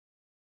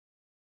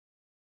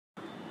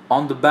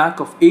On the back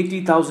of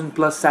 80,000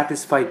 plus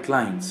satisfied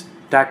clients,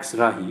 Tax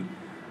Raahi,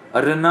 a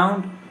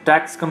renowned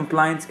tax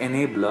compliance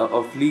enabler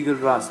of Legal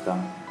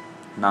Raasta,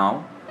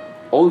 now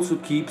also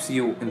keeps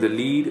you in the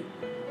lead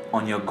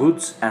on your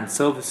goods and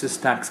services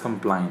tax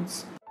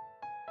compliance.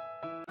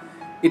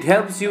 It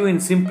helps you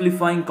in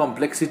simplifying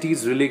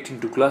complexities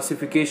relating to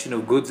classification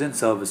of goods and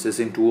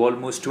services into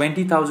almost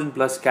 20,000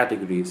 plus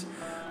categories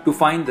to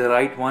find the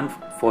right one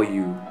for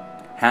you,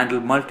 handle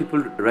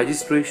multiple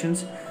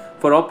registrations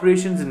for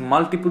operations in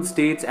multiple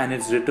states and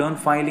its return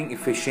filing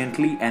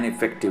efficiently and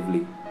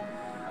effectively.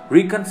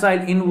 Reconcile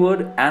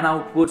inward and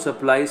outward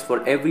supplies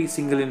for every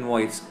single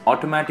invoice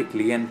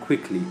automatically and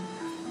quickly.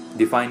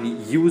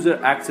 Define user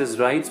access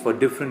rights for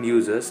different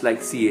users like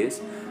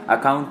CAs,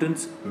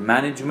 accountants,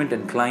 management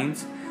and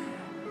clients,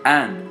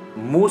 and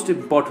most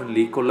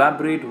importantly,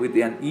 collaborate with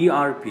an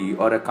ERP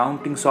or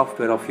accounting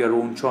software of your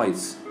own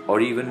choice, or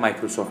even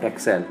Microsoft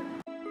Excel.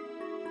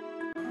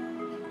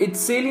 Its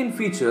salient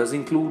features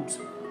include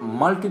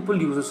multiple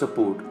user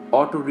support,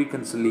 auto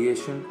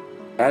reconciliation,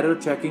 error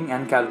checking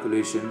and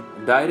calculation,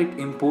 direct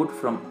import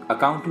from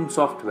accounting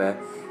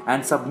software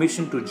and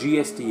submission to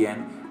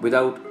GSTN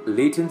without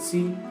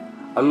latency,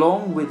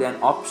 along with an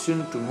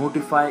option to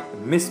notify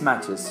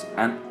mismatches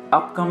and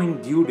upcoming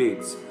due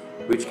dates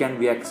which can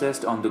be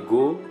accessed on the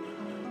go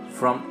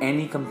from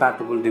any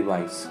compatible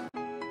device.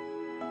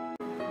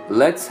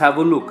 Let's have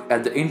a look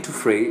at the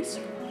interface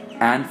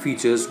and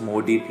features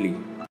more deeply.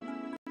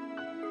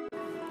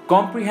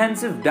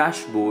 Comprehensive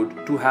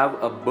dashboard to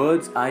have a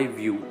bird's eye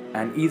view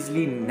and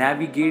easily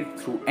navigate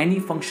through any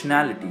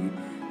functionality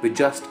with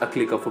just a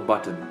click of a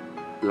button,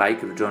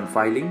 like return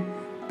filing,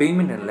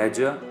 payment and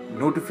ledger,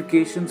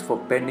 notifications for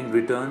pending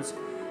returns,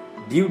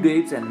 due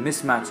dates and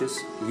mismatches,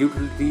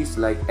 utilities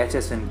like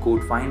HSN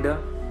code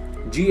finder,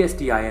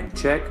 GSTIN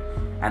check,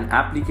 and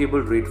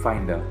applicable rate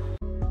finder.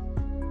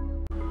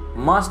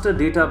 Master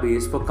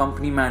database for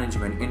company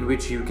management in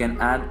which you can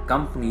add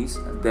companies,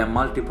 their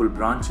multiple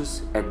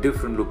branches at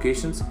different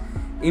locations,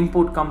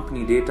 import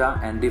company data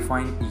and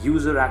define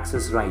user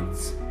access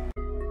rights.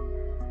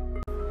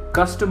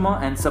 Customer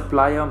and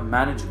supplier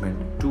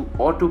management to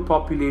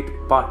auto-populate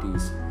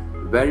parties,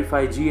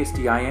 verify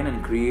GSTIN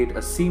and create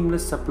a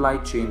seamless supply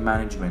chain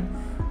management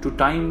to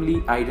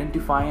timely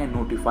identify and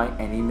notify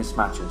any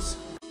mismatches.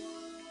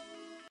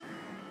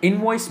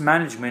 Invoice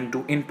management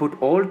to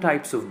input all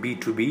types of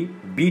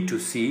B2B,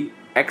 B2C,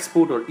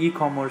 export or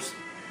e-commerce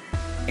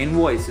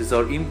invoices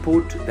or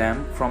import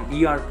them from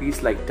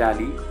ERPs like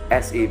Tally,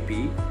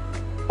 SAP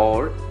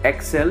or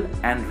Excel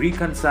and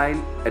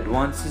reconcile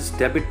advances,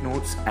 debit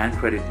notes and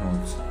credit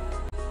notes.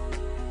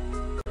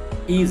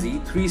 Easy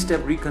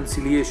 3-step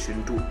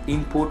reconciliation to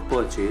import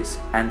purchase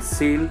and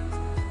sale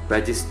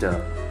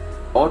register.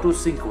 Auto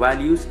sync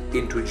values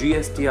into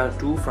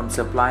GSTR2 from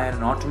supplier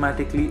and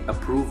automatically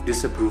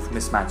approve/disapprove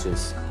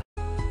mismatches.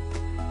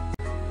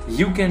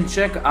 You can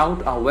check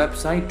out our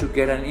website to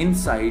get an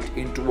insight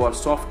into our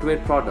software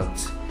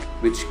products,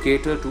 which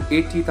cater to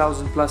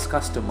 80,000 plus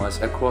customers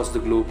across the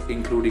globe,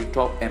 including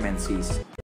top MNCs.